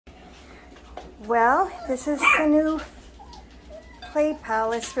Well, this is the new play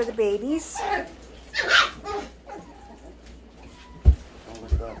palace for the babies.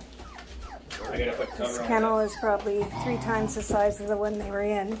 This kennel is probably 3 times the size of the one they were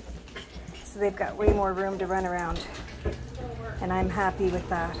in. So they've got way more room to run around. And I'm happy with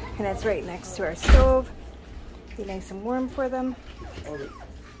that. And it's right next to our stove. Be nice and warm for them. Oh, the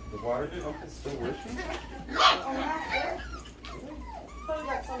water pump is still working? Probably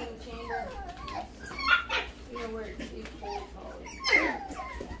got some in the chamber. You know where it's cold probably.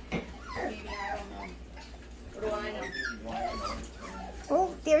 Maybe, I don't know. What do I know?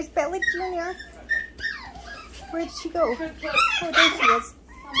 Oh, there's Bella Jr. Where did she go? Oh, there she is.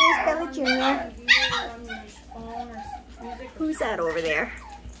 There's Bella Jr. Who's that over there?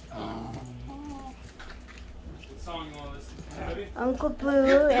 Uncle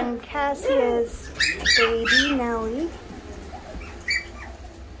Blue and Cassia's baby, Nellie.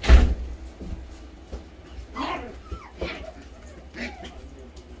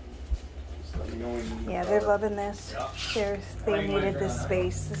 Yeah, they're loving this. They needed this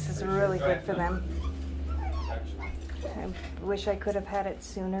space. This is really good for them. I wish I could have had it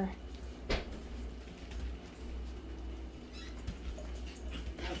sooner.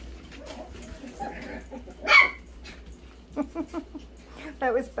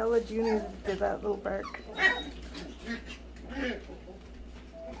 That was Bella Jr. that did that little bark.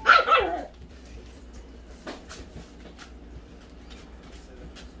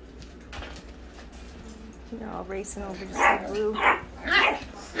 They're all racing over to see Blue.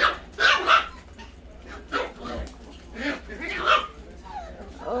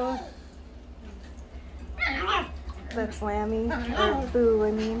 Oh, that's Lammy, or Boo,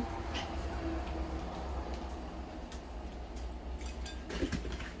 I mean.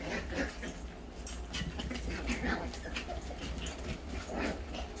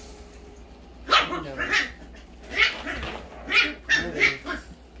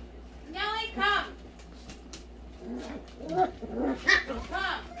 Nellie, come!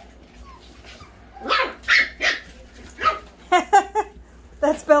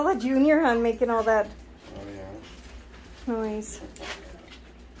 That's Bella Jr. on making all that noise.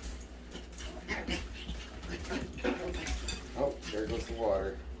 Oh, there goes the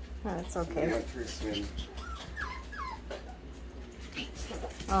water. Oh, that's okay. Went through swim.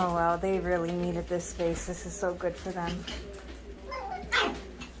 Oh wow, they really needed this space. This is so good for them.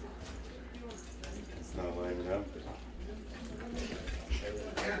 It's not lining up.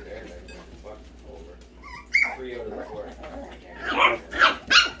 3 out of the 4.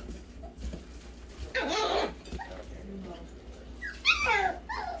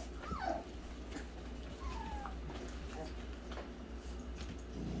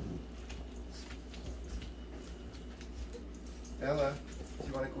 Ella, do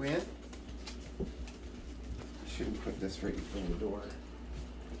you want to go in? I shouldn't put this right in front of the door.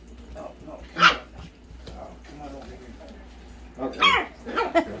 Oh, no, come on. Oh, come on over here. Okay.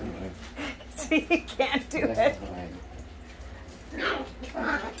 So you can't do it.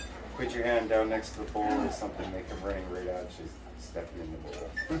 Put your hand down next to the bowl or something, make him running right out. She's stepping in the bowl.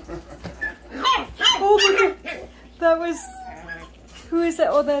 Oh, look at that was. Who is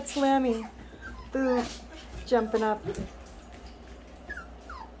that? Oh, that's Lammy. Boo, jumping up.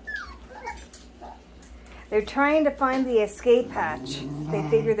 They're trying to find the escape hatch. They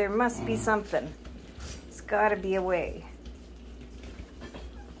figure there must be something. There's got to be a way.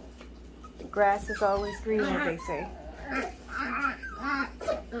 The grass is always greener, they say.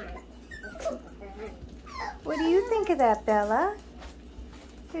 What do you think of that, Bella?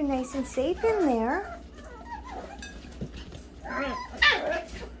 You're nice and safe in there.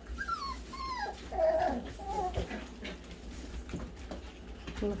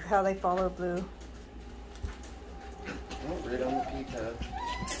 Look how they follow Blue. Oh, right on the pee pad.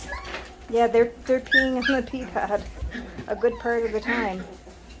 Yeah, they're peeing on the pee pad a good part of the time.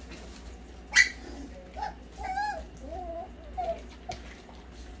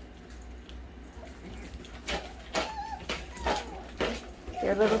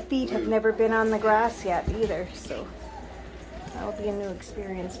 Their little feet have never been on the grass yet either, so that'll be a new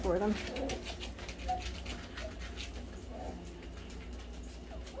experience for them.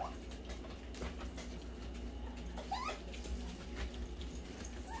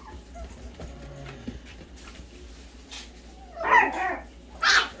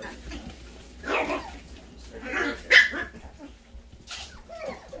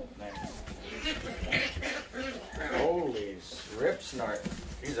 Holy rip snort.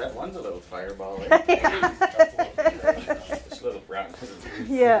 Geez, that one's a little fireball. This little brown.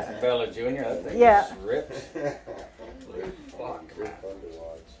 Yeah. Bella Jr. That thing Yeah. just ripped. Holy fuck. Good fun to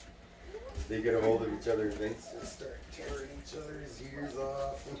watch. They get a hold of each other and they just start tearing each other's ears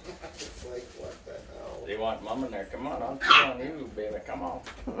off. It's like, what the hell? They want mom in there. Come on, I'll cheat on you, baby. Come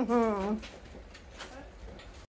on.